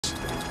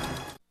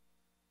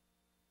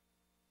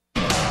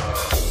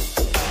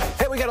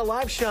got a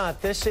live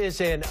shot. This is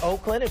in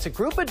Oakland. It's a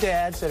group of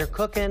dads that are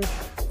cooking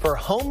for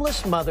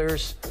homeless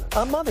mothers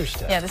on Mother's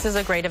Day. Yeah, this is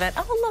a great event.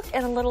 Oh, look,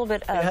 and a little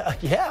bit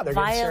of yeah, they're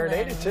getting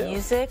serenaded too.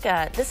 Music.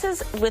 This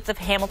is with the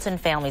Hamilton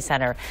Family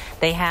Center.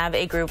 They have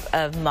a group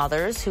of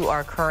mothers who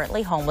are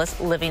currently homeless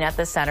living at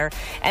the center,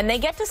 and they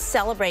get to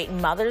celebrate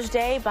Mother's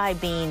Day by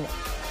being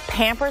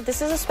pampered.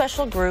 This is a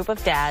special group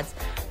of dads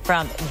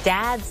from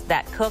Dads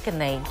That Cook,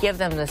 and they give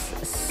them this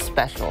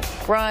special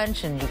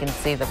brunch, and you can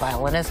see the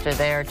violinist are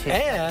there too.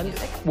 And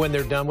when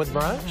they're done with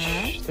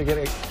brunch, they get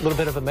a little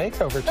bit of a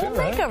makeover too,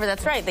 right? Makeover,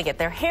 that's right. They get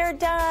their hair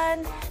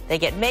done, they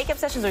get makeup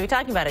sessions. We were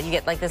talking about it. You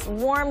get like this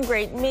warm,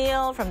 great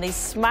meal from these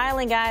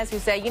smiling guys who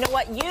say, you know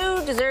what,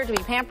 you deserve to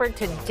be pampered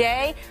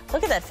today.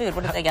 Look at that food.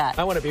 What do they got?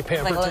 I want to be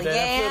pampered like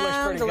today.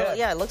 That food looks pretty good.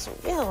 Yeah, it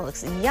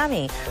looks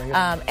yummy.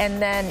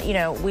 And then, you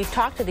know, we've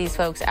talked to these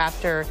folks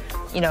after,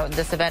 you know,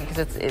 this event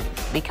because it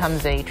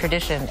becomes a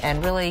tradition,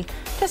 and really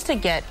just to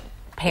get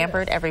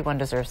pampered, everyone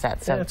deserves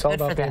that. So yeah, it's all good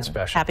about for being them.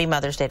 special. Happy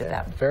Mother's Day to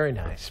them. Very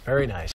nice, very nice.